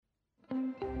Hey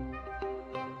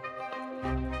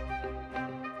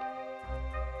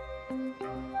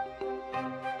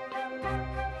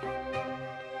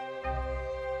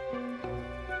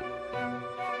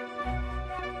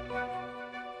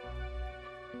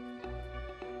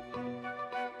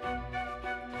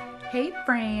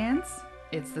friends,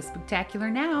 it's the Spectacular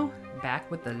Now,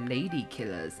 back with the Lady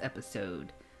Killers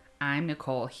episode. I'm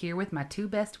Nicole, here with my two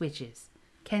best witches,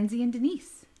 Kenzie and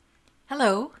Denise.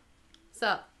 Hello.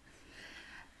 Sup?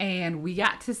 And we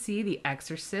got to see The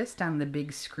Exorcist on the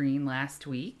big screen last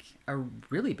week, a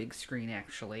really big screen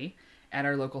actually, at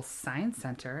our local science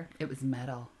center. It was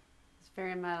metal. It's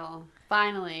very metal.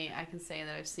 Finally, I can say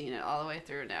that I've seen it all the way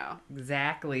through now.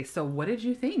 Exactly. So what did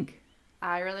you think?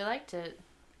 I really liked it.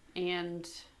 And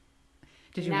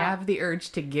Did you have the urge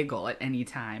to giggle at any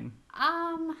time?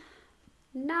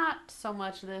 not so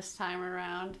much this time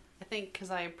around. I think because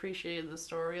I appreciated the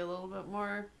story a little bit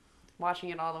more. Watching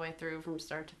it all the way through from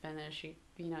start to finish, you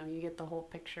get the whole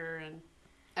picture and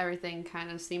everything kind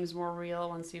of seems more real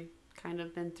once you've kind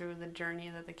of been through the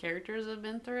journey that the characters have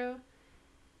been through.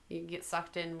 You get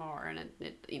sucked in more, and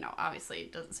it obviously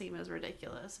it doesn't seem as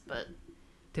ridiculous, but...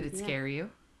 Did it scare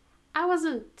you? I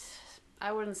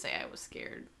wouldn't say I was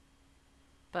scared.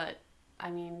 But, I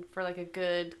mean, for like a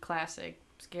good classic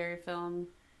scary film,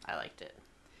 I liked it.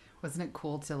 Wasn't it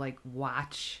cool to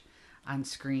watch on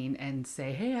screen and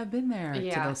say, hey, I've been there,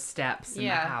 to those steps in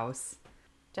the house?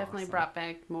 Definitely Awesome. brought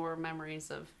back more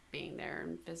memories of being there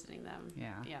and visiting them.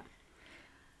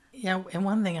 Yeah, and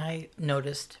one thing I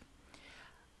noticed,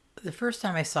 the first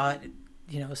time I saw it,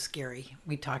 it was scary.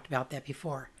 We talked about that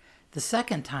before. The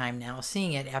second time now,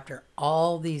 seeing it after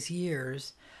all these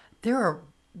years, there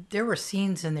were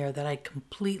scenes in there that I'd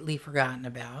completely forgotten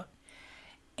about.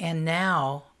 And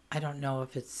now, I don't know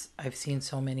if I've seen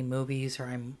so many movies or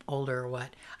I'm older or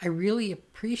what, I really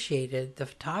appreciated the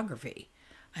photography.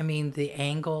 I mean, the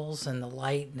angles and the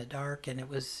light and the dark, and it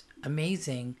was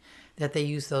amazing that they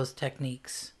used those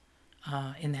techniques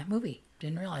in that movie.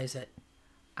 Didn't realize it.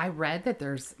 I read that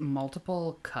there's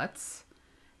multiple cuts,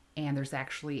 and there's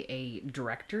actually a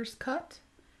director's cut.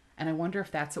 And I wonder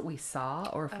if that's what we saw,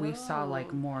 or if we saw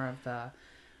more of the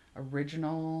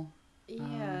original.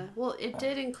 Yeah. Well, it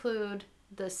did include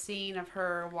the scene of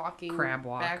her walking Crab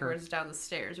walk backwards down the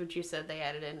stairs, which you said they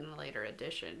added in a later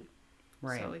edition.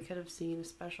 Right. So we could have seen a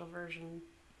special version.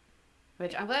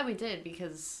 Which I'm glad we did,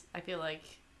 because I feel like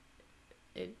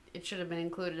it should have been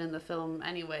included in the film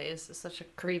anyways. It's such a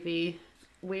creepy,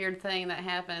 weird thing that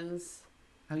happens.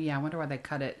 Oh, yeah. I wonder why they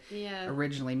cut it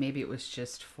originally. Maybe it was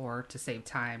just to save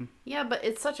time. Yeah, but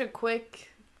it's such a quick,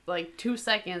 2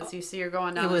 seconds you see her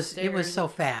going down the stairs. It was so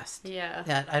fast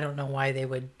that I don't know why they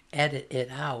would edit it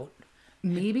out.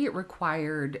 Maybe it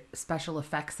required special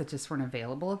effects that just weren't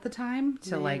available at the time.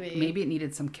 So, maybe it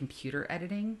needed some computer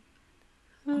editing.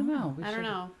 I don't know. I don't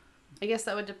know. I guess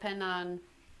that would depend on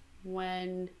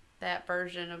when that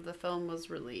version of the film was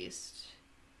released.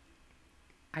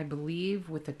 I believe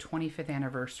with the 25th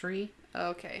anniversary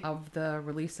of the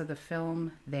release of the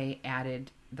film, they added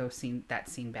that scene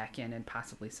back in, and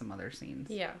possibly some other scenes.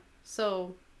 Yeah.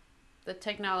 So the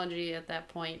technology at that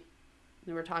point,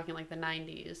 we were talking like the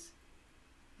 90s,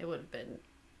 it would have been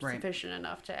sufficient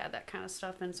enough to add that kind of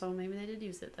stuff in, so maybe they did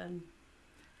use it then.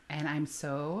 And I'm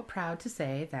so proud to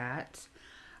say that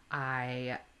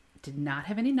I did not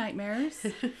have any nightmares,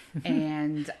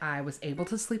 and I was able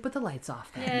to sleep with the lights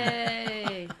off that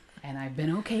night. Yay! And I've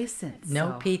been okay since.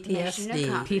 No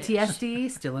PTSD.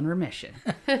 PTSD still in remission.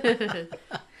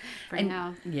 For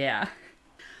now. Yeah.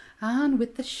 On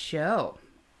with the show.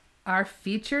 Our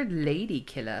featured lady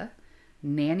killer,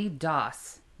 Nannie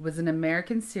Doss, was an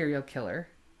American serial killer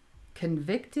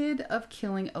convicted of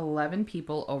killing 11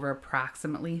 people over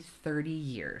approximately 30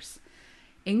 years,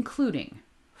 including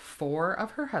 4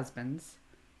 of her husbands,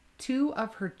 2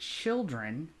 of her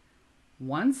children,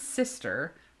 1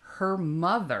 sister, her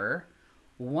mother,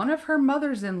 1 of her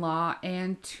mothers-in-law,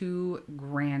 and 2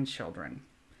 grandchildren.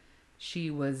 She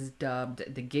was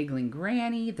dubbed the Giggling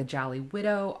Granny, the Jolly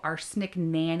Widow, Arsenic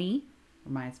Nannie,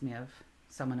 reminds me of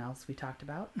someone else we talked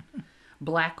about,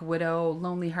 Black Widow,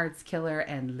 Lonely Hearts Killer,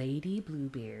 and Lady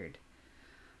Bluebeard.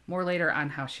 More later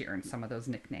on how she earned some of those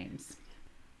nicknames.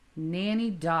 Nannie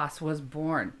Doss was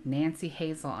born Nancy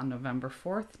Hazel on November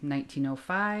 4th,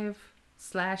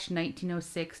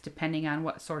 1905/1906, depending on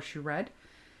what source you read,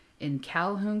 in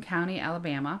Calhoun County,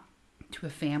 Alabama, to a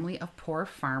family of poor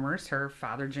farmers. Her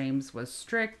father, James, was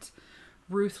strict,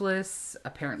 ruthless,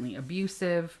 apparently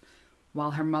abusive,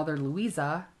 while her mother,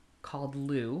 Louisa, called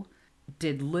Lou,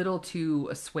 did little to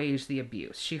assuage the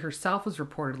abuse. She herself was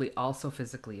reportedly also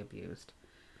physically abused.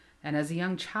 And as a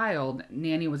young child,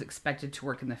 Nannie was expected to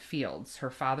work in the fields.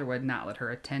 Her father would not let her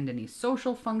attend any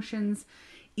social functions,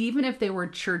 even if they were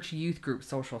church youth group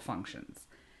social functions.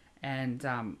 And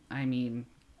I mean,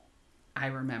 I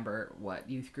remember what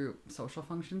youth group social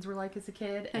functions were like as a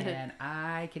kid, and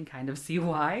I can kind of see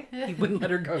why he wouldn't let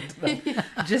her go to them.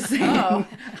 Just saying. Oh,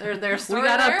 they're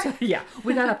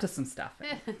We got up to some stuff.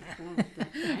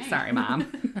 Sorry,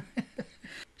 Mom.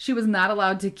 She was not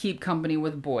allowed to keep company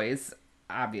with boys,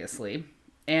 obviously.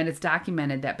 And it's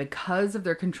documented that because of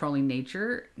their controlling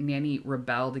nature, Nannie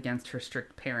rebelled against her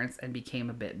strict parents and became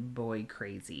a bit boy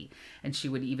crazy. And she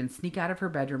would even sneak out of her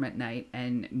bedroom at night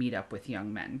and meet up with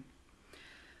young men.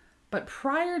 But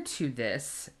prior to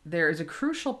this, there is a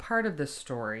crucial part of this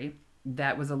story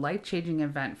that was a life-changing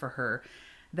event for her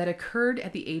that occurred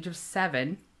at the age of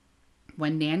 7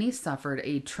 when Nannie suffered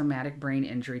a traumatic brain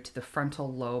injury to the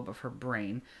frontal lobe of her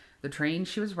brain. The train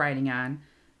she was riding on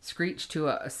screeched to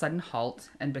a sudden halt,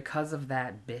 and because of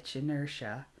that bitch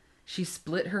inertia, she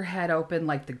split her head open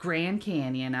like the Grand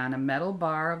Canyon on a metal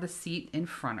bar of the seat in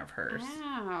front of hers.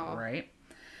 Wow. Right?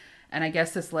 And I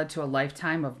guess this led to a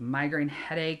lifetime of migraine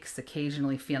headaches,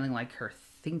 occasionally feeling like her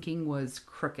thinking was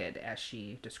crooked, as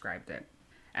she described it.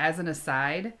 As an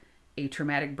aside, a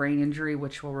traumatic brain injury,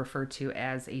 which we'll refer to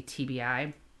as a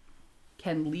TBI,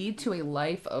 can lead to a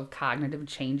life of cognitive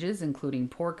changes, including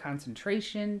poor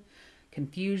concentration,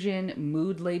 confusion,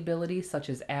 mood lability, such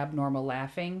as abnormal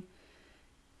laughing,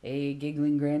 a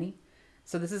giggling granny.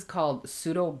 So this is called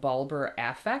pseudobulbar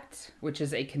affect, which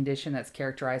is a condition that's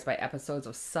characterized by episodes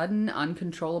of sudden,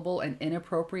 uncontrollable, and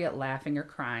inappropriate laughing or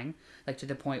crying, like to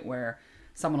the point where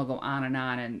someone will go on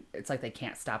and it's like they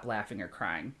can't stop laughing or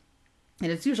crying.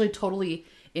 And it's usually totally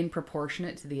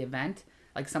disproportionate to the event.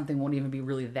 Like something won't even be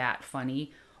really that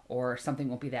funny, or something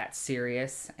won't be that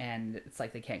serious, and it's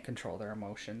like they can't control their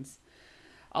emotions.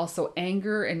 Also,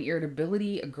 anger and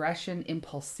irritability, aggression,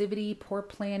 impulsivity, poor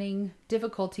planning,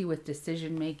 difficulty with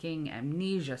decision making,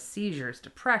 amnesia, seizures,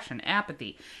 depression,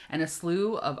 apathy, and a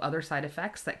slew of other side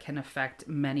effects that can affect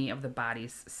many of the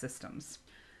body's systems.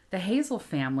 The Hazel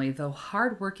family, though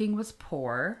hardworking, was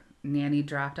poor. Nannie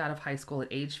dropped out of high school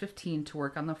at age 15 to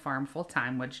work on the farm full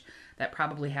time, which that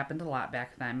probably happened a lot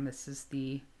back then. This is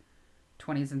the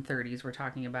 20s and 30s we're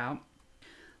talking about.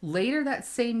 Later that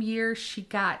same year, she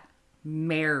got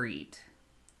married.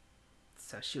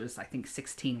 So she was, I think,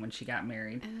 16 when she got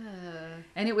married.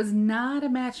 And it was not a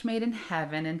match made in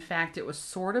heaven. In fact, it was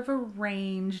sort of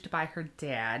arranged by her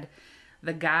dad.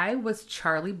 The guy was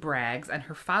Charlie Braggs, and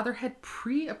her father had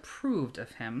pre-approved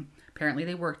of him. Apparently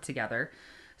they worked together.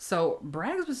 So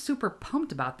Braggs was super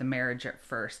pumped about the marriage at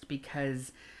first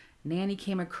because Nannie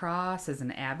came across as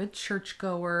an avid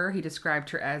churchgoer. He described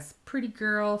her as pretty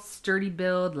girl, sturdy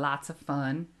build, lots of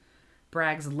fun.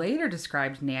 Braggs later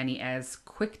described Nannie as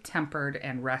quick-tempered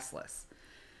and restless.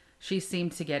 She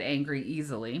seemed to get angry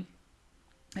easily.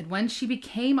 And when she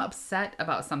became upset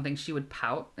about something, she would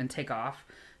pout and take off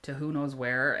to who knows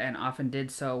where, and often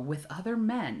did so with other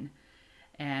men.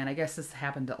 And I guess this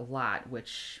happened a lot,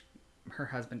 which her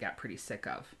husband got pretty sick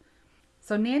of.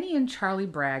 So Nannie and Charlie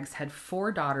Braggs had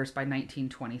 4 daughters by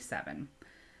 1927.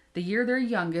 The year their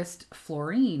youngest,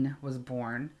 Florine, was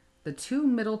born, the 2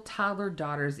 middle toddler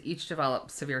daughters each developed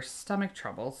severe stomach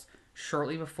troubles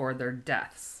shortly before their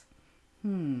deaths.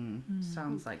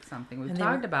 Sounds like something we've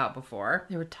talked about before.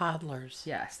 They were toddlers.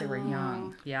 Yes, they were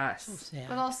young. Yes. So sad.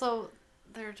 But also,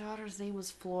 their daughter's name was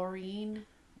Florine.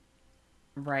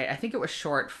 Right. I think it was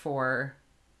short for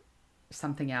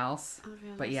something else.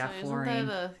 But yeah, Florine.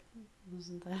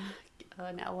 Wasn't that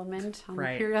an element on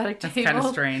Right. the periodic That's table? kind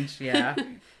of strange. Yeah.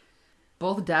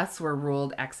 Both deaths were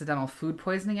ruled accidental food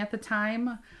poisoning at the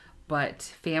time, but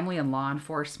family and law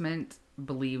enforcement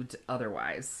believed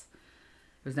otherwise.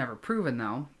 It was never proven,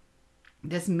 though.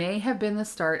 This may have been the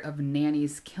start of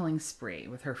Nannie's killing spree,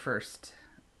 with her first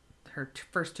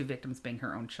 2 victims being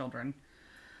her own children.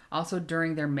 Also,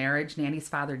 during their marriage, Nannie's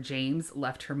father, James,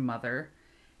 left her mother.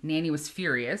 Nannie was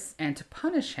furious, and to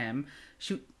punish him,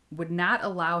 she would not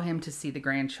allow him to see the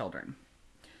grandchildren.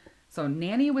 So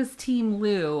Nannie was Team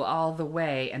Lou all the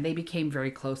way, and they became very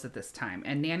close at this time.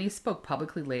 And Nannie spoke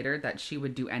publicly later that she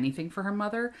would do anything for her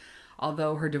mother,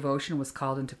 although her devotion was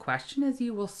called into question, as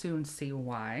you will soon see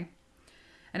why.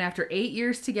 And after 8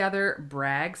 years together,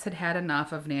 Braggs had had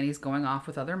enough of Nannie's going off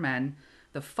with other men,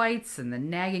 the fights, and the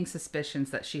nagging suspicions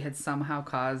that she had somehow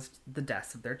caused the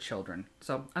deaths of their children.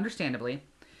 So, understandably,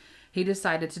 he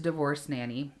decided to divorce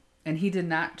Nannie, and he did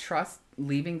not trust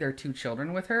leaving their 2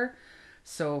 children with her.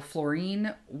 So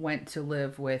Florine went to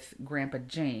live with Grandpa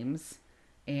James,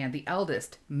 and the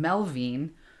eldest,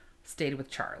 Melvine, stayed with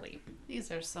Charlie.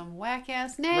 These are some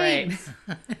whack-ass Right. names.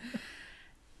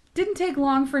 Didn't take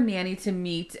long for Nannie to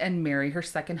meet and marry her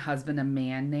second husband, a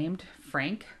man named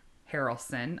Frank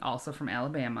Harrelson, also from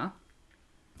Alabama.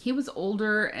 He was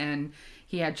older and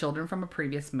he had children from a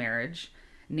previous marriage.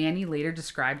 Nannie later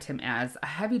described him as a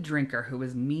heavy drinker who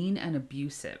was mean and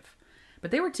abusive.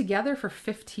 But they were together for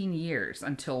 15 years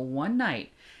until one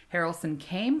night Harrelson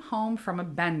came home from a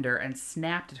bender and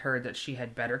snapped at her that she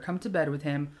had better come to bed with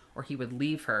him or he would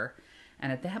leave her.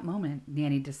 And at that moment,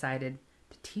 Nannie decided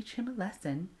to teach him a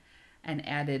lesson and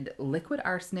added liquid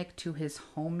arsenic to his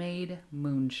homemade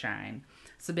moonshine.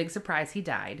 So big surprise, he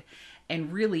died.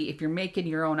 And really, if you're making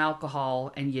your own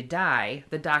alcohol and you die,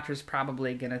 the doctor's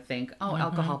probably going to think, oh,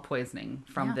 alcohol poisoning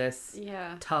from this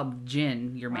Yeah. tub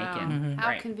gin you're Wow. making. How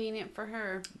Right. convenient for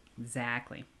her.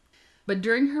 Exactly. But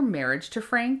during her marriage to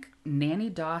Frank,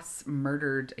 Nannie Doss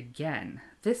murdered again.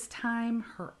 This time,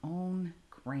 her own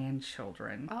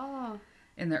grandchildren. Oh.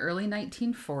 In the early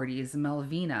 1940s,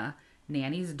 Melvina,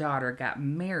 Nannie's daughter, got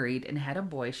married and had a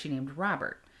boy she named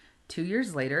Robert. 2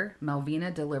 years later,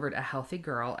 Melvina delivered a healthy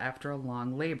girl after a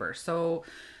long labor. So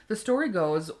the story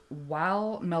goes,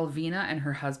 while Melvina and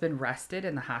her husband rested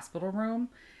in the hospital room,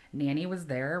 Nannie was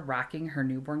there rocking her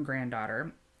newborn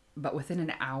granddaughter. But within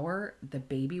an hour, the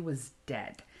baby was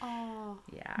dead. Oh.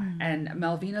 Yeah. And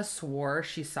Melvina swore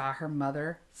she saw her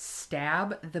mother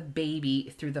stab the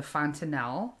baby through the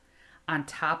fontanelle on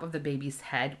top of the baby's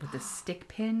head with a stick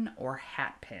pin or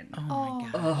hat pin. Oh my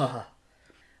God. Ugh.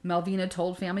 Melvina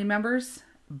told family members,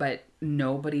 but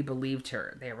nobody believed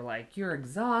her. They were like, you're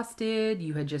exhausted.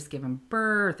 You had just given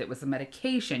birth. It was a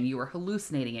medication. You were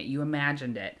hallucinating it. You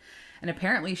imagined it. And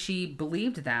apparently she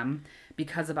believed them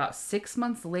because about 6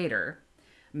 months later,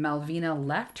 Melvina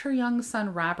left her young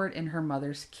son Robert in her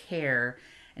mother's care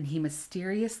and he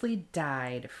mysteriously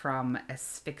died from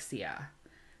asphyxia.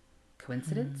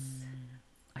 Coincidence?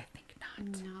 I think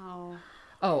not. No.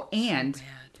 Oh, and So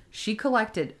bad. she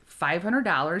collected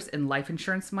 $500 in life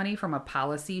insurance money from a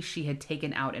policy she had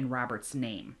taken out in Robert's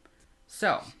name.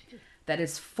 So, that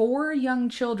is 4 young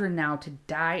children now to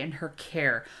die in her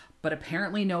care, but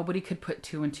apparently nobody could put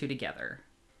 2 and 2 together.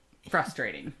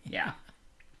 Frustrating, yeah.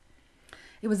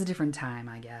 It was a different time,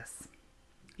 I guess.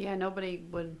 Yeah, nobody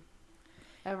would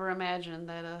ever imagine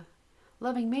that a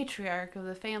loving matriarch of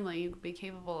the family would be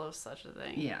capable of such a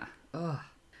thing. Yeah. Ugh.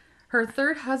 Her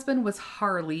third husband was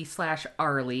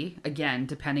Harley/Arlie, again,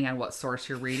 depending on what source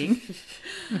you're reading.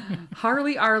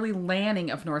 Harley Arlie Lanning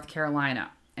of North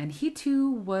Carolina. And he too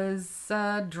was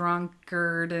a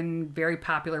drunkard and very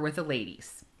popular with the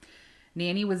ladies.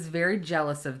 Nannie was very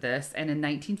jealous of this, and in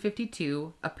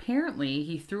 1952, apparently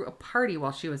he threw a party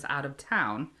while she was out of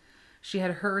town. She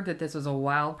had heard that this was a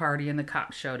wild party and the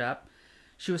cops showed up.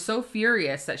 She was so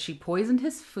furious that she poisoned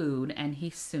his food and he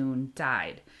soon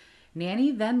died.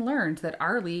 Nannie then learned that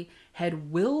Arlie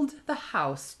had willed the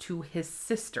house to his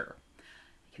sister.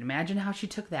 You can imagine how she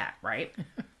took that, right?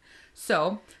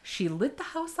 So she lit the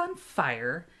house on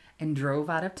fire and drove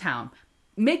out of town,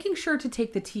 making sure to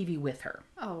take the TV with her.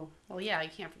 Oh, well, yeah, you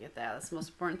can't forget that. That's the most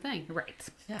important thing. Right.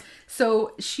 Yeah.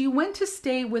 So she went to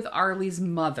stay with Arlie's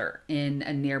mother in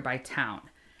a nearby town.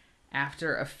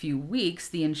 After a few weeks,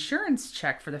 the insurance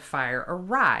check for the fire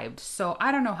arrived. So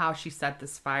I don't know how she set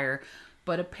this fire,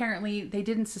 but apparently they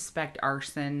didn't suspect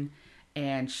arson,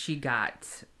 and she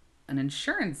got an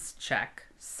insurance check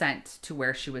sent to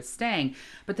where she was staying.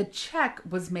 But the check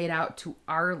was made out to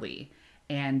Arlie,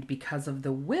 and because of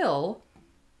the will,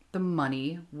 the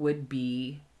money would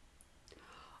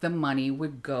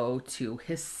go to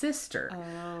his sister.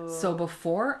 So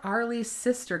before Arlie's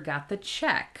sister got the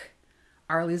check,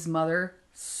 Arlie's mother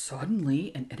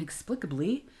suddenly and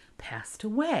inexplicably passed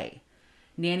away.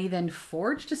 Nannie then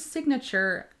forged a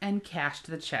signature and cashed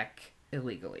the check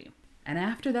illegally. And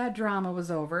after that drama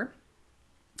was over,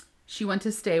 she went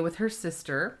to stay with her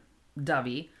sister,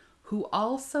 Dovey, who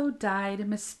also died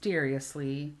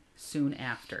mysteriously soon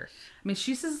after. I mean,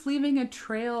 she's just leaving a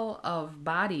trail of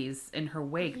bodies in her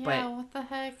wake, Yeah, but what the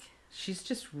heck? she's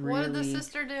just really... What did the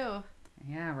sister do?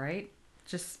 Yeah, right?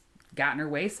 Just got in her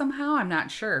way somehow? I'm not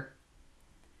sure.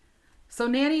 So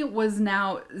Nannie was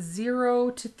now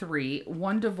 0 to 3,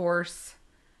 1 divorce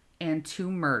and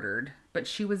 2 murdered, but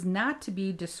she was not to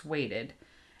be dissuaded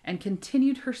and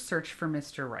continued her search for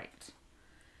Mr. Right.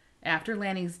 After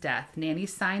Lannie's death, Nannie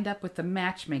signed up with a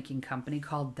matchmaking company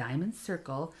called Diamond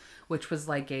Circle, which was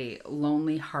like a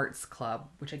Lonely Hearts Club,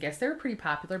 which I guess they were pretty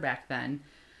popular back then.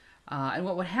 And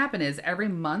what would happen is every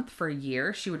month for a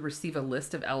year, she would receive a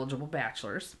list of eligible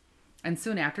bachelors. And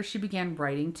soon after, she began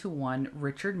writing to one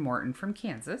Richard Morton from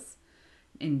Kansas.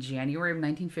 In January of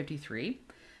 1953,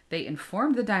 They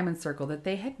informed the Diamond Circle that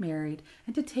they had married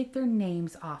and to take their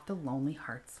names off the Lonely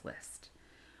Hearts list.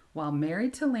 While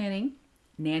married to Lanning,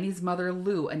 Nannie's mother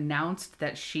Lou announced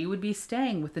that she would be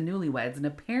staying with the newlyweds, and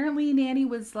apparently Nannie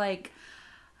was like,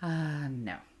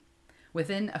 no.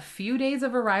 Within a few days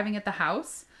of arriving at the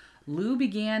house, Lou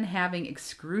began having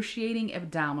excruciating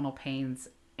abdominal pains,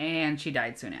 and she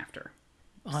died soon after.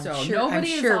 I'm So sure, nobody I'm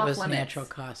is sure off it was limits. natural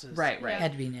causes. Right. It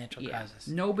had to be natural causes.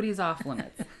 Nobody's off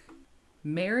limits.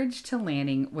 Marriage to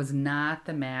Lanning was not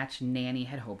the match Nannie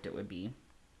had hoped it would be.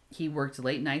 He worked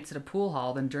late nights at a pool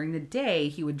hall, then during the day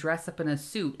he would dress up in a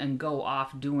suit and go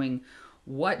off doing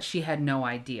what she had no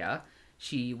idea.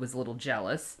 She was a little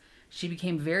jealous. She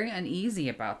became very uneasy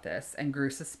about this and grew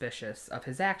suspicious of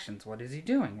his actions. What is he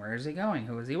doing? Where is he going?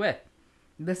 Who is he with?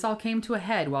 This all came to a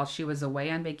head while she was away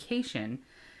on vacation,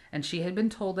 and she had been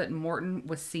told that Morton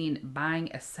was seen buying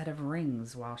a set of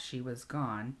rings while she was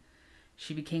gone.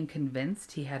 She became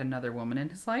convinced he had another woman in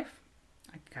his life.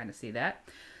 I can kind of see that.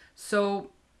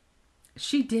 So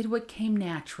she did what came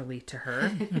naturally to her,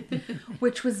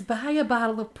 which was buy a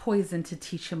bottle of poison to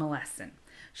teach him a lesson.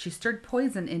 She stirred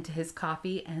poison into his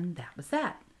coffee, and that was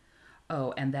that.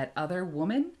 Oh, and that other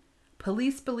woman?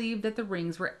 Police believed that the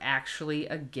rings were actually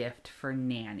a gift for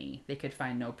Nannie. They could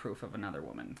find no proof of another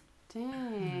woman.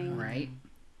 Dang. Right?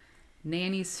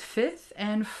 Nannie's fifth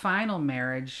and final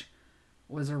marriage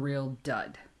was a real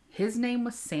dud. His name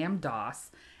was Sam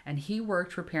Doss, and he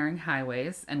worked repairing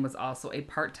highways and was also a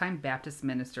part-time Baptist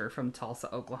minister from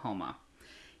Tulsa, Oklahoma.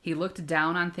 He looked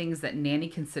down on things that Nannie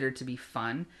considered to be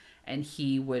fun, and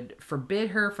he would forbid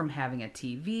her from having a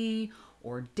TV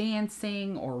or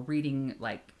dancing or reading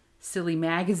like silly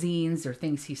magazines or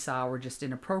things he saw were just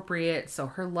inappropriate. So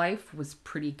her life was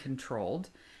pretty controlled.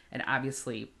 And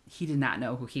obviously, he did not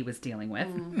know who he was dealing with.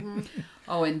 Mm-hmm.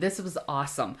 Oh, and this was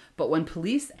awesome. But when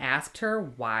police asked her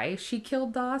why she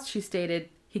killed Doss, she stated,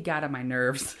 "He got on my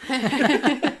nerves."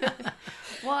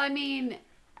 Well, I mean,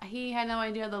 he had no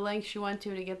idea the length she went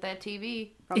to get that TV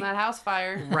from that house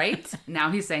fire. Right?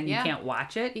 Now he's saying Yeah. you can't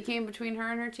watch it. He came between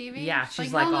her and her TV? Yeah,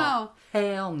 she's like, hell oh,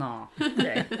 hell no.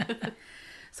 Okay.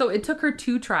 So it took her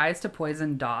 2 tries to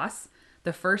poison Doss.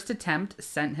 The first attempt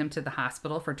sent him to the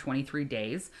hospital for 23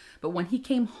 days, but when he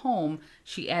came home,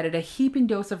 she added a heaping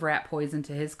dose of rat poison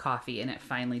to his coffee, and it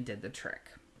finally did the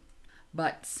trick.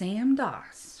 But Sam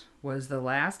Doss was the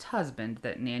last husband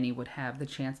that Nannie would have the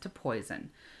chance to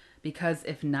poison, because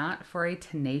if not for a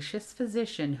tenacious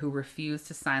physician who refused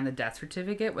to sign the death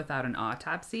certificate without an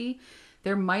autopsy,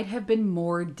 there might have been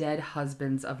more dead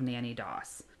husbands of Nannie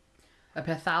Doss. A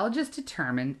pathologist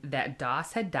determined that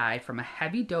Doss had died from a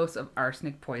heavy dose of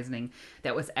arsenic poisoning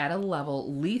that was at a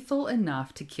level lethal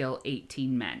enough to kill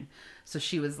 18 men. So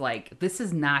she was like, this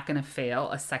is not going to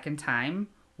fail a second time.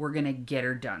 We're going to get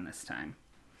her done this time.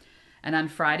 And on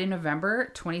Friday, November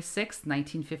 26,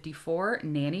 1954,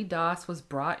 Nannie Doss was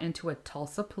brought into a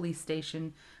Tulsa police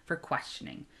station for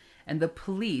questioning. And the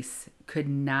police could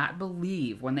not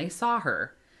believe when they saw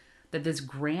her that this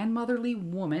grandmotherly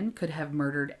woman could have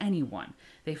murdered anyone.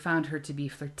 They found her to be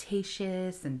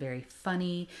flirtatious and very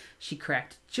funny. She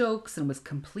cracked jokes and was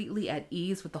completely at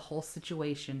ease with the whole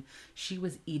situation. She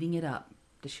was eating it up.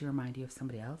 Does she remind you of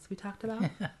somebody else we talked about?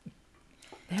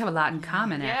 They have a lot in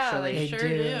common, actually. Yeah, they They sure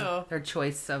do. do. Their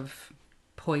choice of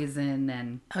poison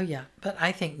and... Oh, yeah. But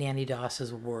I think Nannie Doss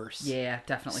is worse. Yeah,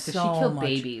 definitely. Because So she killed much.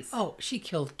 babies. Oh, she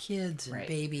killed kids and Right.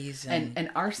 babies.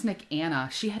 And Arsenic Anna,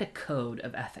 she had a code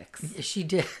of ethics. she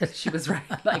did. She was right.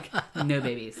 Like, no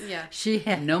babies. Yeah. She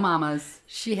had No mamas.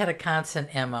 she had a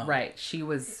constant MO. Right. She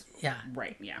was... Yeah.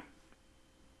 Right, yeah.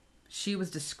 She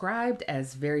was described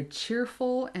as very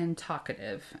cheerful and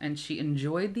talkative, and she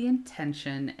enjoyed the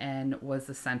attention and was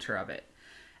the center of it.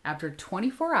 After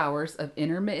 24 hours of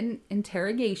intermittent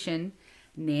interrogation,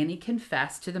 Nannie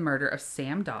confessed to the murder of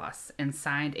Sam Doss and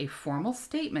signed a formal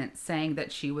statement saying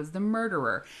that she was the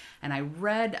murderer. And I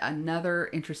read another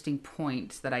interesting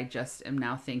point that I just am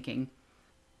now thinking.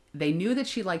 They knew that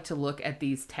she liked to look at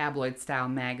these tabloid-style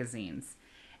magazines,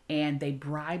 and they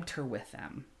bribed her with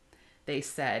them. They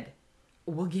said,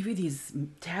 we'll give you these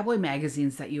tabloid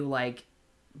magazines that you like,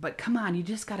 but come on, you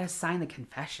just got to sign the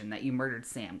confession that you murdered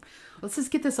Sam. Let's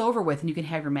just get this over with and you can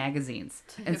have your magazines.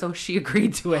 And so she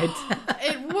agreed to it.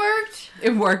 It worked.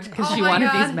 It worked because Oh she my wanted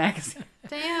God. these magazines.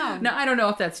 Damn. Now, I don't know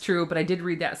if that's true, but I did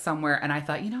read that somewhere and I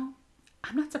thought, I'm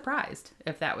not surprised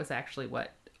if that was actually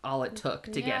what all it took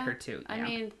to get her to. I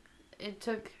mean, it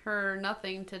took her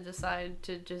nothing to decide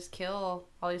to just kill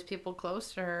all these people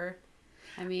close to her.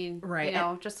 I mean, Right.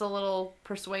 just a little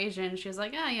persuasion. She was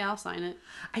like, yeah, I'll sign it.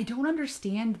 I don't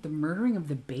understand the murdering of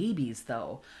the babies,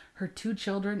 though. Her 2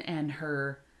 children and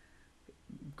her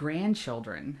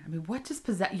grandchildren. I mean, what does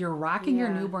possess? You're rocking your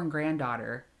Yeah. newborn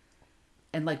granddaughter,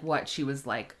 and like what? She was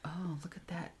like, oh, look at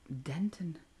that dent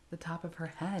in the top of her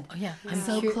head. Oh, yeah. Yeah. I'm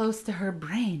So cur- close to her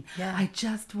brain. Yeah. I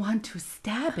just want to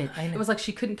stab it. I know. It was like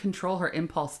she couldn't control her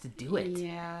impulse to do it,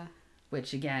 Yeah.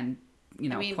 which again, you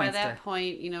know, I mean, by points that to.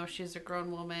 point, you know, she's a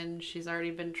grown woman. She's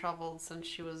already been troubled since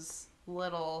she was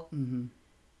little. Mhm.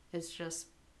 It's just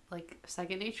like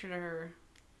second nature to her.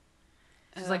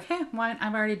 She's like, hey, why?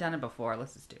 I've already done it before.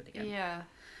 Let's just do it again. Yeah.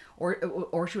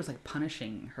 Or she was like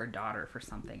punishing her daughter for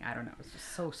something. I don't know. It was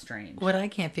just so strange. What I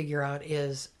can't figure out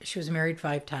is she was married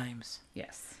 5 times.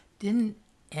 Yes. Didn't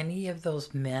any of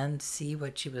those men see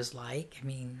what she was like? I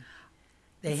mean,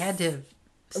 they had to have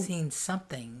seen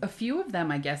something. A few of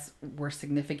them, I guess, were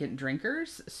significant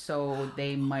drinkers, so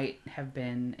they might have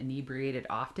been inebriated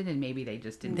often, and maybe they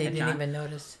just didn't. They catch didn't on. even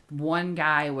notice. One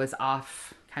guy was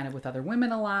off kind of with other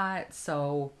women a lot,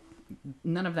 so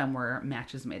none of them were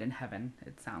matches made in heaven,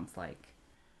 it sounds like.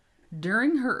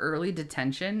 During her early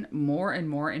detention, more and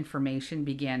more information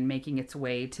began making its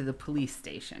way to the police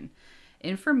station.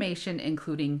 Information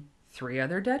including 3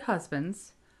 other dead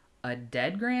husbands, a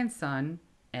dead grandson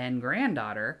and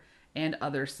granddaughter, and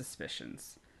other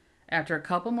suspicions. After a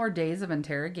couple more days of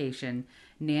interrogation,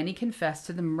 Nannie confessed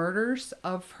to the murders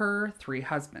of her 3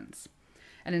 husbands.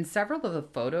 And in several of the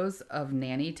photos of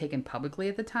Nannie taken publicly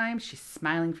at the time, she's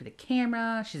smiling for the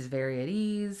camera, she's very at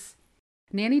ease.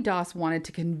 Nannie Doss wanted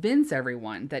to convince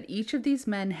everyone that each of these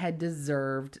men had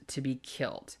deserved to be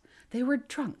killed. They were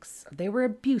drunks, they were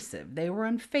abusive, they were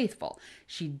unfaithful.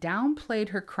 She downplayed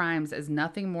her crimes as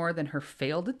nothing more than her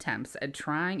failed attempts at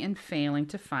trying and failing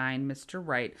to find Mr.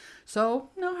 Right. So,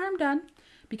 no harm done,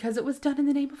 because it was done in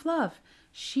the name of love.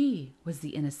 She was the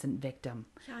innocent victim,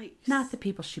 Yikes. not the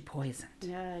people she poisoned.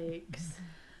 Yikes.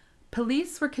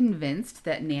 Police were convinced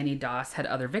that Nannie Doss had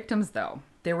other victims, though.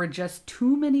 There were just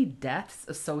too many deaths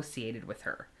associated with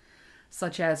her,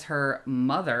 such as her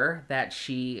mother that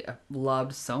she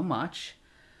loved so much,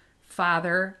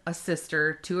 father, a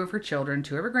sister, 2 of her children,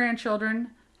 2 of her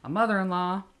grandchildren, a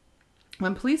mother-in-law.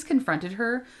 When police confronted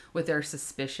her with their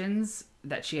suspicions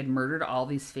that she had murdered all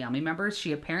these family members,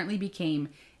 she apparently became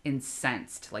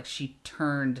incensed, like she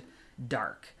turned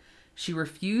dark. She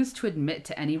refused to admit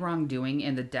to any wrongdoing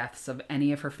in the deaths of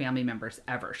any of her family members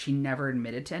ever. She never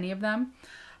admitted to any of them.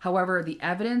 However, the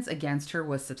evidence against her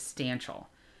was substantial.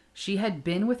 She had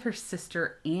been with her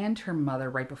sister and her mother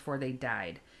right before they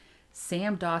died.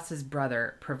 Sam Doss's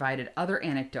brother provided other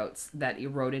anecdotes that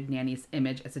eroded Nannie's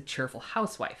image as a cheerful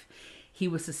housewife. He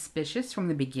was suspicious from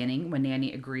the beginning when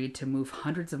Nannie agreed to move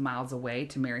hundreds of miles away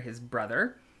to marry his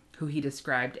brother, who he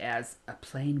described as a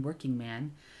plain working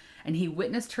man. And he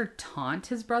witnessed her taunt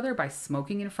his brother by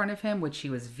smoking in front of him, which he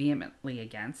was vehemently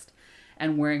against,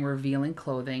 and wearing revealing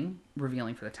clothing,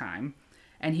 revealing for the time.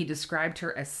 And he described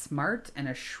her as smart and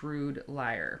a shrewd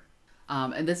liar.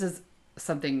 And this is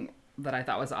something that I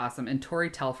thought was awesome. In Tori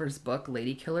Telfer's book,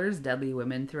 Lady Killers, Deadly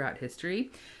Women Throughout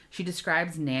History, she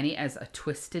describes Nannie as a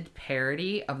twisted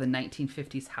parody of the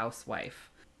 1950s housewife.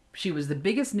 She was the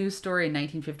biggest news story in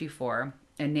 1954,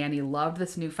 and Nannie loved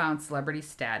this newfound celebrity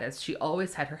status. She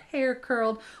always had her hair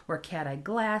curled, wore cat-eye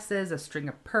glasses, a string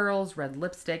of pearls, red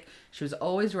lipstick. She was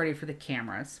always ready for the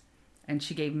cameras. And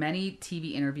she gave many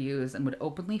TV interviews and would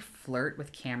openly flirt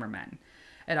with cameramen.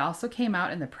 It also came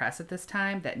out in the press at this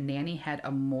time that Nannie had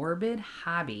a morbid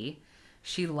hobby.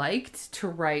 She liked to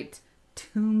write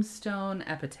tombstone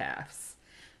epitaphs.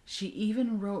 She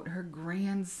even wrote her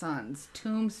grandson's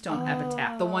tombstone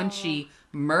epitaph, the one she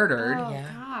murdered. Oh,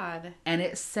 Yeah. God. And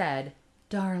it said,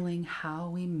 "Darling, how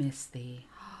we miss thee."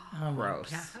 Oh,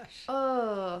 Gross. my gosh.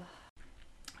 Oh.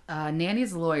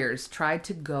 Nannie's lawyers tried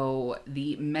to go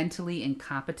the mentally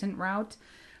incompetent route.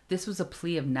 This was a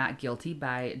plea of not guilty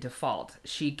by default.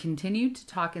 She continued to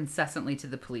talk incessantly to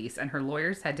the police, and her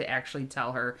lawyers had to actually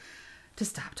tell her to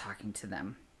stop talking to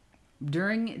them.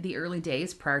 During the early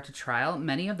days prior to trial,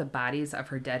 many of the bodies of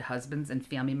her dead husbands and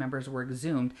family members were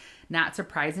exhumed. Not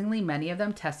surprisingly, many of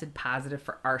them tested positive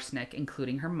for arsenic,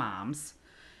 including her mom's.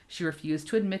 She refused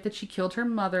to admit that she killed her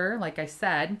mother, like I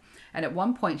said, and at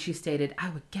one point she stated, "I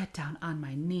would get down on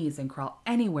my knees and crawl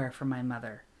anywhere for my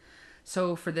mother."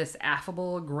 So for this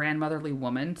affable, grandmotherly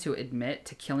woman to admit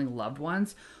to killing loved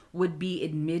ones would be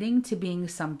admitting to being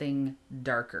something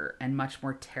darker and much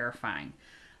more terrifying.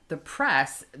 The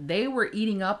press, they were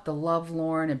eating up the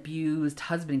lovelorn, abused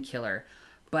husband killer,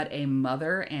 but a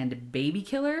mother and baby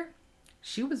killer?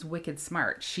 She was wicked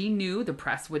smart. She knew the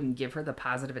press wouldn't give her the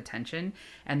positive attention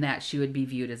and that she would be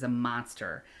viewed as a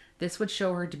monster. This would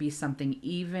show her to be something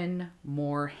even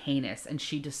more heinous, and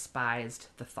she despised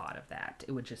the thought of that.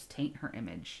 It would just taint her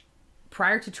image.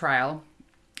 Prior to trial,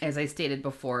 As I stated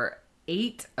before,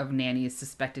 8 of Nannie's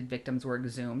suspected victims were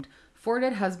exhumed. 4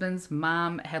 dead husbands,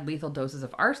 mom had lethal doses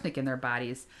of arsenic in their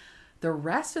bodies. The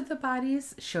rest of the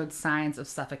bodies showed signs of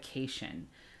suffocation.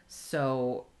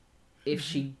 So if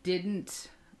she didn't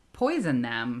poison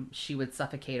them, she would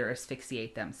suffocate or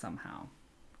asphyxiate them somehow.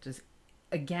 Just,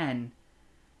 again,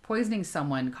 poisoning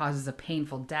someone causes a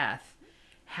painful death.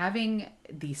 Having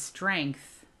the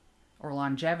strength or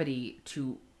longevity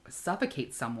to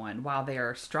suffocate someone while they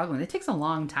are struggling, it takes a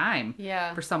long time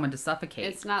for someone to suffocate.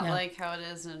 It's not like how it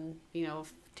is in,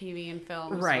 TV and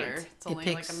films, right? Where it's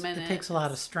only like a minute. It takes a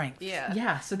lot of strength.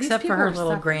 Yeah. So these except for people her were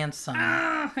little grandson.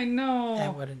 I know.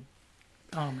 That wouldn't.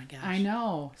 Oh my gosh. I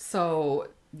know. So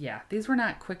yeah, these were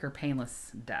not quick or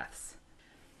painless deaths.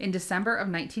 In December of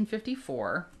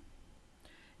 1954,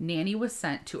 Nannie was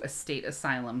sent to a state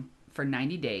asylum for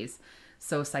 90 days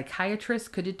so psychiatrists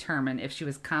could determine if she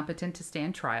was competent to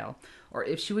stand trial or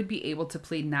if she would be able to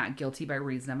plead not guilty by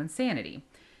reason of insanity.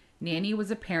 Nannie was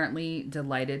apparently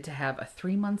delighted to have a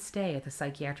 3-month stay at the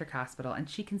psychiatric hospital, and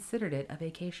she considered it a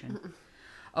vacation.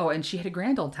 Oh, and she had a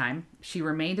grand old time. She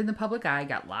remained in the public eye,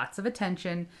 got lots of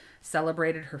attention,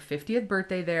 celebrated her 50th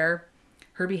birthday there.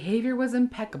 Her behavior was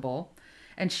impeccable,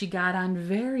 and she got on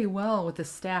very well with the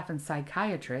staff and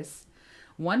psychiatrists.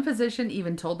 One physician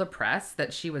even told the press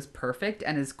that she was perfect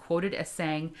and is quoted as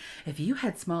saying, "If you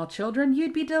had small children,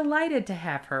 you'd be delighted to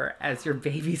have her as your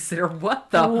babysitter." What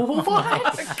the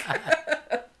What?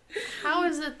 How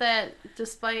is it that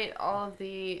despite all of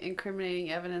the incriminating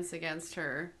evidence against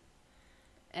her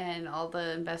and all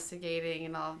the investigating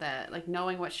and all of that, like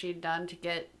knowing what she'd done to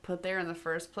get put there in the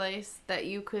first place, that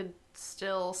you could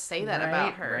still say that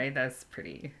about her? Right, that's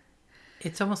pretty...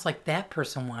 It's almost like that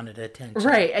person wanted attention.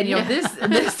 Right. And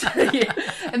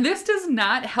this does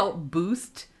not help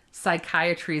boost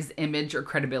psychiatry's image or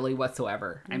credibility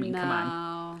whatsoever. I mean, come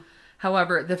on.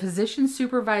 However, the physician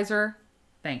supervisor,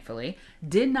 thankfully,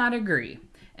 did not agree.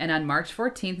 And on March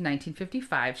 14th,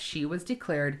 1955, she was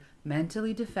declared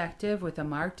mentally defective with a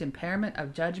marked impairment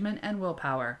of judgment and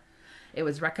willpower. It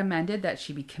was recommended that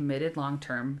she be committed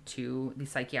long-term to the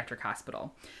psychiatric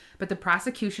hospital. But the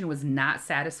prosecution was not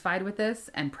satisfied with this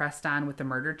and pressed on with the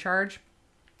murder charge,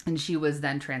 and she was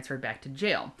then transferred back to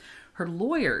jail. Her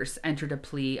lawyers entered a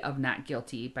plea of not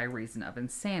guilty by reason of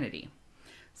insanity.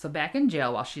 So back in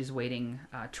jail while she's waiting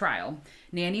trial,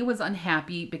 Nannie was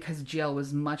unhappy because jail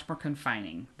was much more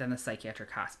confining than the psychiatric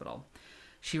hospital.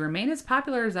 She remained as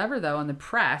popular as ever, though, in the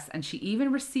press, and she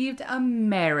even received a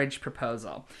marriage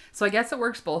proposal. So I guess it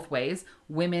works both ways.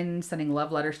 Women sending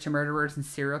love letters to murderers and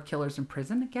serial killers in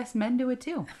prison. I guess men do it,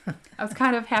 too. I was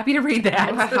kind of happy to read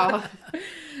that. Wow.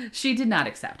 She did not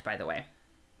accept, by the way.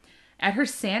 At her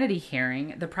sanity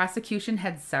hearing, the prosecution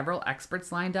had several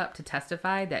experts lined up to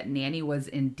testify that Nannie was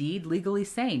indeed legally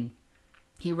sane.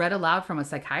 He read aloud from a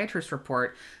psychiatrist's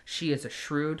report, "She is a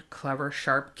shrewd, clever,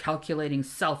 sharp, calculating,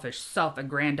 selfish,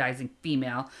 self-aggrandizing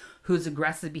female whose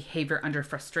aggressive behavior under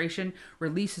frustration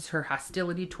releases her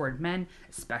hostility toward men,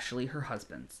 especially her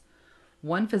husbands."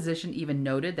 One physician even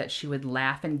noted that she would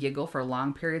laugh and giggle for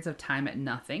long periods of time at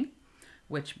nothing,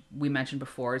 which we mentioned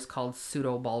before is called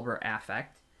pseudobulbar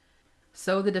affect.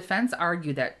 So the defense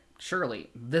argued that surely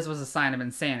this was a sign of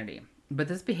insanity, but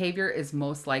this behavior is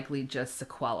most likely just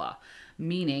sequela,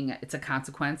 meaning it's a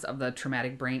consequence of the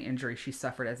traumatic brain injury she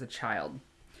suffered as a child.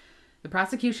 The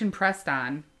prosecution pressed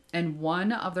on, and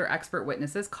one of their expert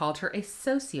witnesses called her a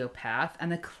sociopath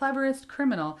and the cleverest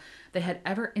criminal they had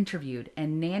ever interviewed,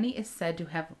 and Nannie is said to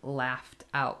have laughed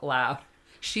out loud.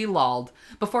 She lolled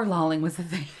before lolling was a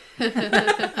thing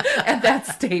at that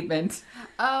statement.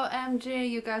 OMG,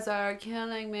 you guys are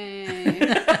killing me.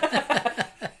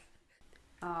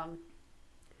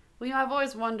 I've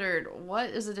always wondered, what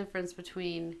is the difference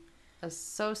between a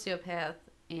sociopath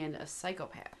and a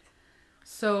psychopath?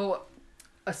 So,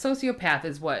 a sociopath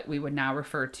is what we would now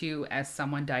refer to as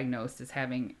someone diagnosed as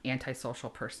having antisocial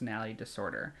personality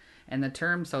disorder. And the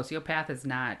term sociopath is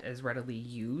not as readily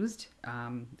used.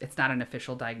 It's not an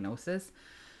official diagnosis.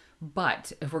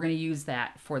 But if we're going to use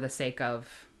that for the sake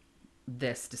of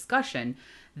this discussion,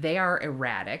 they are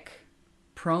erratic,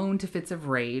 prone to fits of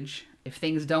rage. If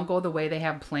things don't go the way they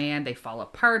have planned, they fall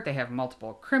apart. They have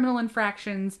multiple criminal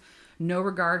infractions, no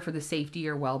regard for the safety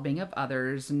or well-being of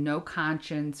others, no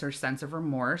conscience or sense of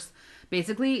remorse.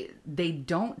 Basically, they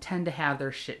don't tend to have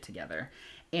their shit together.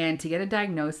 And to get a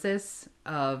diagnosis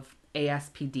of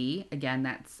ASPD, again,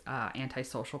 that's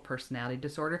antisocial personality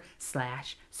disorder /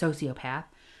 sociopath,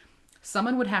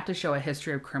 someone would have to show a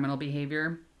history of criminal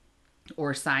behavior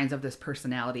or signs of this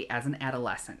personality as an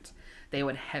adolescent. They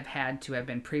would have had to have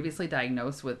been previously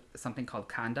diagnosed with something called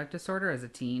conduct disorder as a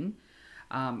teen.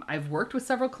 I've worked with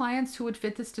several clients who would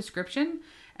fit this description,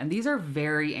 and these are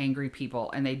very angry people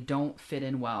and they don't fit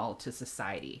in well to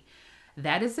society.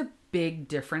 That is a big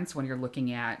difference when you're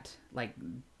looking at like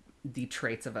the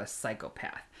traits of a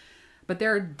psychopath. But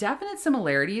there are definite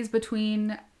similarities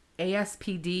between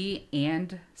ASPD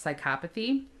and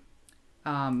psychopathy.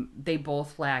 They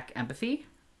both lack empathy.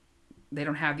 They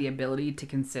don't have the ability to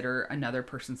consider another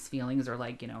person's feelings or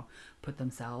put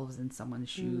themselves in someone's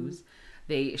shoes.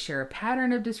 They share a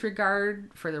pattern of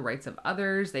disregard for the rights of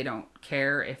others. They don't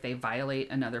care if they violate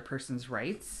another person's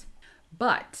rights.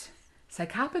 But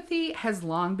psychopathy has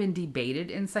long been debated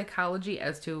in psychology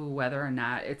as to whether or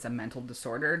not it's a mental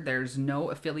disorder. There's no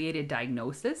affiliated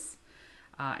diagnosis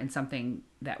in something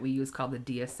that we use called the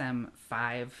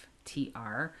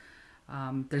DSM-5-TR.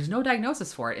 There's no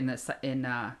diagnosis for it in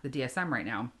the DSM right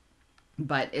now,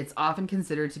 but it's often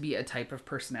considered to be a type of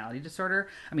personality disorder.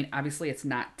 I mean, obviously it's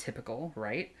not typical,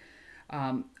 right?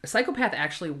 A psychopath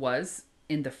actually was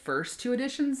in the first 2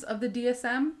 editions of the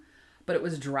DSM, but it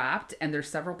was dropped, and there's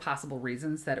several possible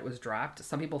reasons that it was dropped.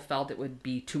 Some people felt it would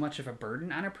be too much of a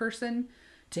burden on a person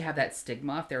to have that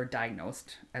stigma if they were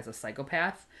diagnosed as a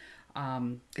psychopath.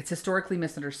 It's historically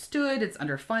misunderstood. It's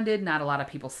underfunded. Not a lot of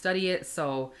people study it.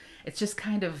 So it's just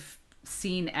kind of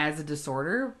seen as a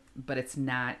disorder, but it's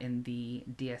not in the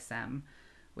DSM,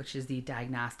 which is the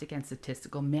Diagnostic and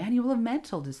Statistical Manual of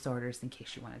Mental Disorders, in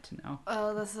case you wanted to know.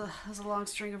 Oh, that's a long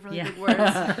string of really big words.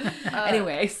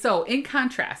 Anyway, so in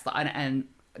contrast, and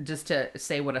just to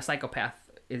say what a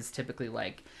psychopath is typically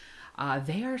like,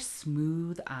 they are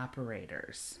smooth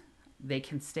operators. They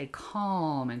can stay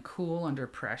calm and cool under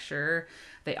pressure.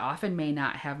 They often may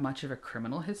not have much of a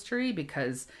criminal history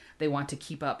because they want to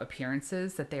keep up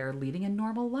appearances that they are leading a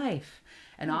normal life.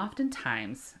 And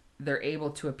oftentimes they're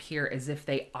able to appear as if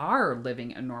they are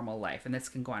living a normal life. And this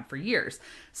can go on for years.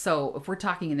 So if we're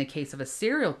talking in the case of a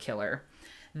serial killer,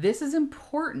 this is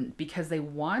important because they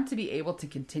want to be able to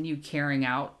continue carrying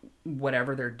out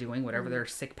whatever they're doing, whatever their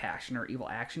sick passion or evil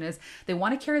action is. They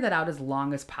want to carry that out as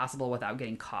long as possible without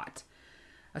getting caught.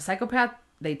 A psychopath,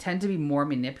 they tend to be more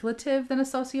manipulative than a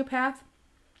sociopath.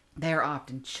 They are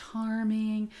often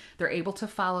charming. They're able to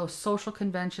follow social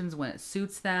conventions when it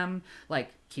suits them,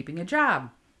 like keeping a job,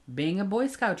 being a Boy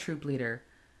Scout troop leader,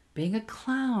 being a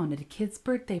clown at a kid's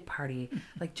birthday party,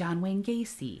 like John Wayne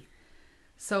Gacy.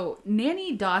 So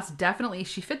Nannie Doss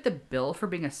she fit the bill for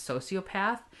being a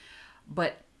sociopath,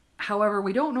 but however,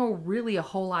 we don't know really a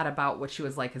whole lot about what she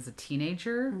was like as a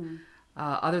teenager.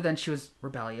 Other than she was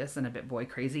rebellious and a bit boy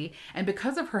crazy. And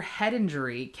because of her head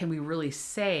injury, can we really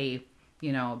say,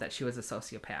 that she was a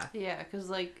sociopath? Yeah,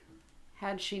 because,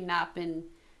 had she not been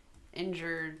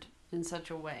injured in such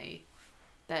a way,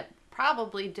 that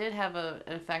probably did have an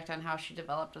effect on how she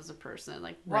developed as a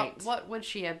person. What would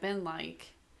she have been like?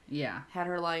 Yeah. Had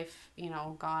her life,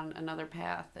 gone another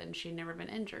path and she'd never been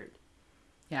injured.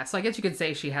 Yeah, so I guess you could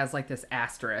say she has, this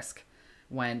asterisk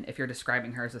if you're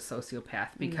describing her as a sociopath,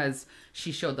 because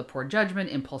she showed the poor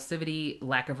judgment, impulsivity,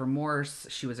 lack of remorse.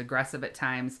 She was aggressive at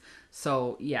times.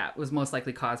 So yeah, it was most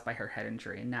likely caused by her head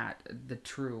injury and not the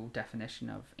true definition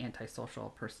of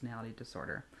antisocial personality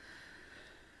disorder.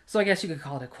 So I guess you could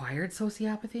call it acquired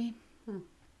sociopathy.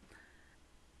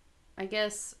 I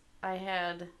guess I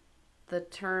had the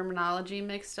terminology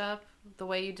mixed up. The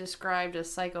way you described a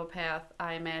psychopath,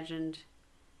 I imagined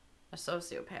a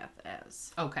sociopath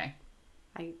as. Okay.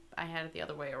 I had it the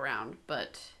other way around,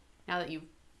 but now that you've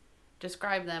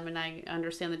described them and I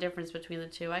understand the difference between the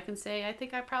two, I can say I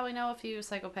think I probably know a few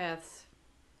psychopaths.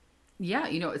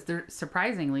 Yeah, they're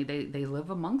surprisingly they live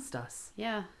amongst us.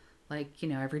 Yeah.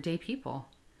 Everyday people.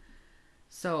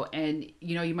 So, and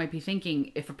you might be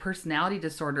thinking, if a personality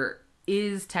disorder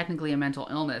is technically a mental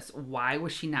illness, why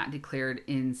was she not declared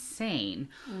insane?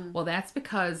 Well, that's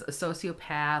because a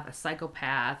sociopath, a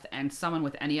psychopath, and someone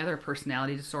with any other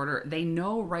personality disorder, they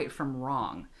know right from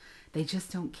wrong. They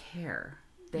just don't care.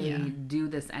 They do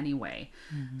this anyway.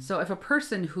 So if a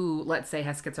person who, let's say,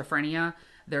 has schizophrenia,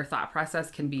 their thought process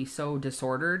can be so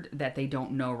disordered that they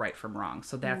don't know right from wrong.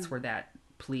 So that's where that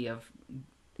plea of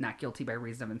not guilty by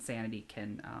reason of insanity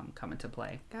can come into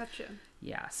play. Gotcha.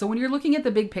 Yeah. So when you're looking at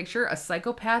the big picture, a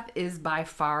psychopath is by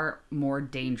far more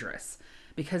dangerous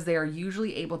because they are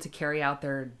usually able to carry out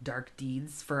their dark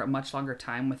deeds for a much longer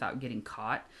time without getting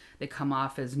caught. They come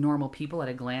off as normal people at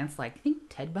a glance, like think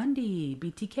Ted Bundy,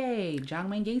 BTK,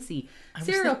 John Wayne Gacy,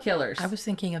 serial killers. I was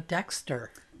thinking of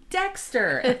Dexter.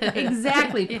 Dexter,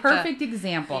 exactly. Yeah. Perfect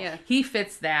example. Yeah. He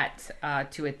fits that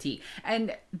to a T.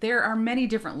 And there are many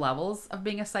different levels of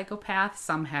being a psychopath.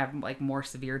 Some have more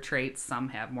severe traits. Some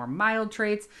have more mild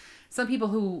traits. Some people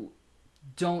who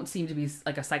don't seem to be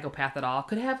like a psychopath at all,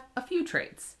 could have a few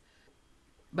traits.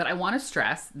 But I want to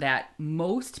stress that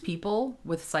most people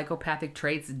with psychopathic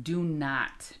traits do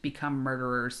not become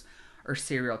murderers or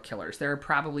serial killers. There are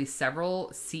probably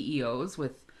several CEOs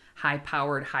with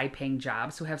high-powered, high-paying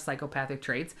jobs who have psychopathic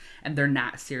traits, and they're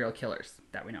not serial killers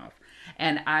that we know of.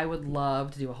 And I would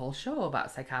love to do a whole show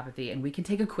about psychopathy, and we can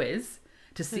take a quiz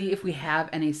to see if we have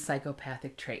any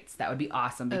psychopathic traits. That would be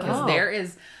awesome, because there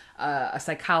is a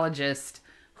psychologist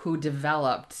who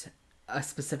developed a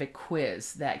specific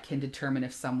quiz that can determine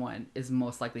if someone is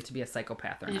most likely to be a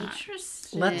psychopath or not.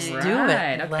 Interesting. Let's do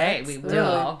Right. it. Okay, we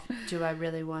will. Do I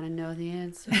really want to know the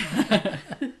answer?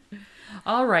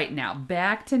 All right, now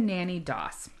back to Nannie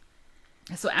Doss.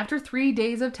 So after 3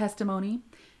 days of testimony,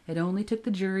 it only took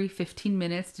the jury 15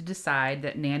 minutes to decide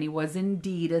that Nannie was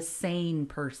indeed a sane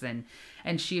person,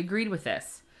 and she agreed with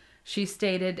this. She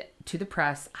stated to the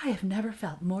press, "I have never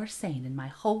felt more sane in my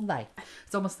whole life."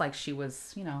 It's almost like she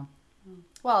was,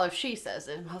 Well, if she says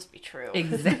it, it must be true.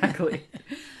 Exactly.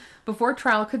 Before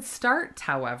trial could start,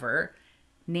 however,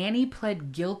 Nannie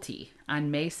pled guilty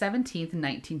on May 17th,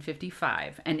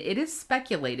 1955, and it is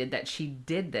speculated that she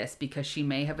did this because she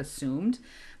may have assumed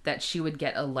that she would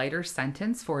get a lighter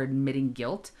sentence for admitting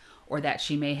guilt, or that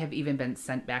she may have even been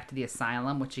sent back to the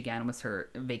asylum, which again was her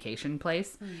vacation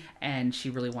place, and she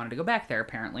really wanted to go back there,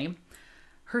 apparently.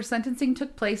 Her sentencing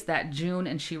took place that June,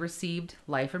 and she received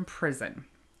life in prison,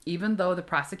 even though the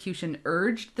prosecution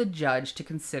urged the judge to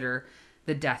consider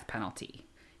the death penalty.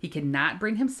 He could not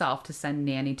bring himself to send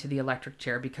Nannie to the electric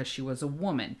chair because she was a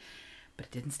woman. But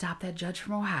it didn't stop that judge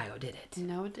from Ohio, did it?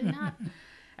 No, it did not.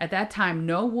 At that time,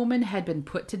 no woman had been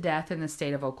put to death in the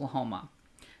state of Oklahoma.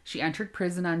 She entered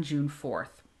prison on June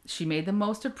 4th. She made the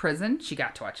most of prison. She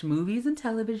got to watch movies and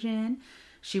television.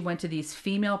 She went to these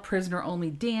female prisoner-only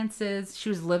dances. She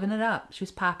was living it up. She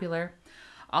was popular.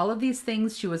 All of these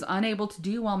things she was unable to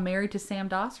do while married to Sam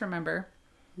Doss, remember?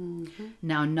 Mm-hmm.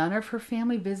 Now, none of her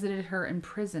family visited her in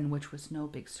prison, which was no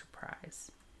big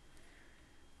surprise.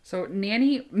 So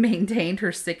Nannie maintained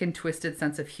her sick and twisted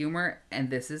sense of humor, and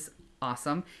this is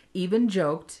awesome. Even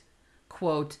joked,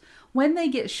 quote, "When they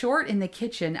get short in the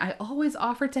kitchen, I always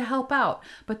offer to help out,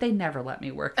 but they never let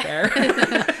me work there."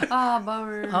 Oh,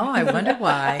 bummer. Oh, I wonder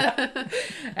why.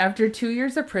 After 2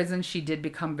 years of prison, she did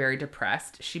become very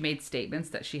depressed. She made statements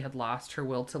that she had lost her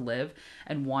will to live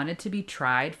and wanted to be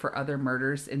tried for other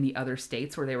murders in the other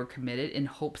states where they were committed, in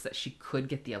hopes that she could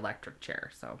get the electric chair.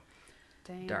 So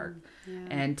Damn. dark. Yeah.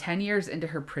 And 10 years into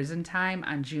her prison time,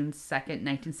 on June 2nd,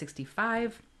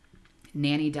 1965,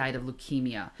 Nannie died of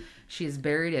leukemia. She is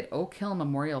buried at Oak Hill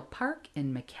Memorial Park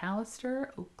in McAlester,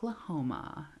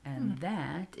 Oklahoma. And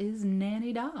that is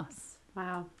Nannie Doss.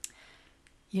 Wow.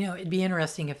 You know, it'd be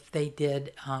interesting if they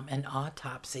did an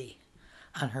autopsy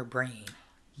on her brain.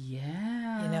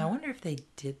 Yeah. You know, I wonder if they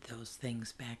did those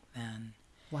things back then.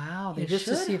 Wow. You know, just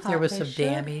to see if there was some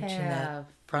damage in that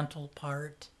frontal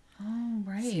part. Oh,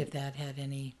 right. See if that had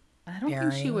any I don't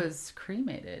bearing. think she was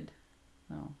cremated.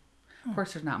 No. Of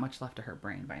course, there's not much left of her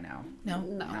brain by now. No,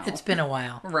 No. it's been a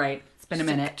while. Right. It's been a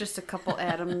minute. Just a couple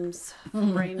atoms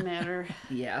of brain matter.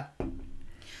 Yeah.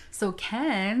 So,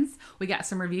 Ken's, we got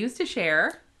some reviews to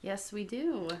share. Yes, we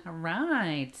do. All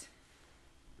right.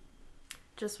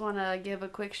 Just want to give a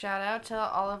quick shout out to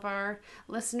all of our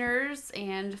listeners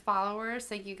and followers.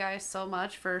 Thank you guys so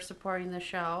much for supporting the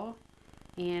show.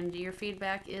 And your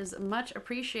feedback is much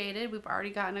appreciated. We've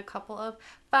already gotten a couple of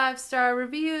 5-star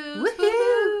reviews.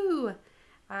 Woohoo!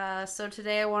 So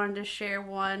today I wanted to share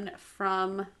one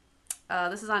from,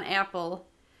 this is on Apple,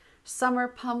 Summer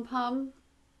Pum Pum.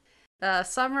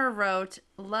 Summer wrote,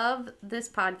 "Love this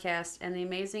podcast and the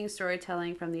amazing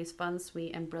storytelling from these fun,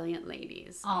 sweet, and brilliant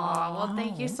ladies." Aw, well,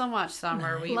 thank you so much,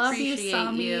 Summer. We Love appreciate you,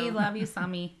 Sammy. you. Love you,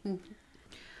 Sammy.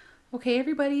 Okay,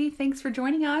 everybody. Thanks for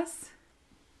joining us.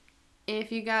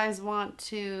 If you guys want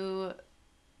to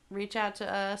reach out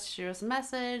to us, shoot us a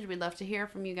message. We'd love to hear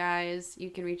from you guys.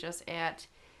 You can reach us at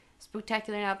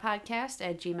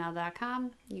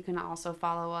spooktacularnowpodcast@gmail.com. You can also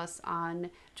follow us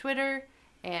on Twitter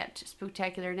at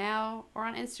spooktacularnow or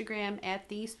on Instagram at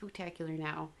the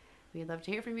spooktacularnow. We'd love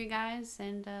to hear from you guys,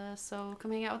 and so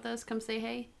come hang out with us. Come say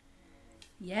hey.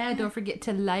 Yeah, don't forget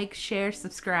to like, share,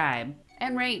 subscribe.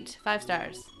 And rate 5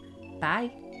 stars.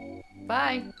 Bye.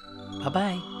 Bye.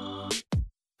 Bye-bye.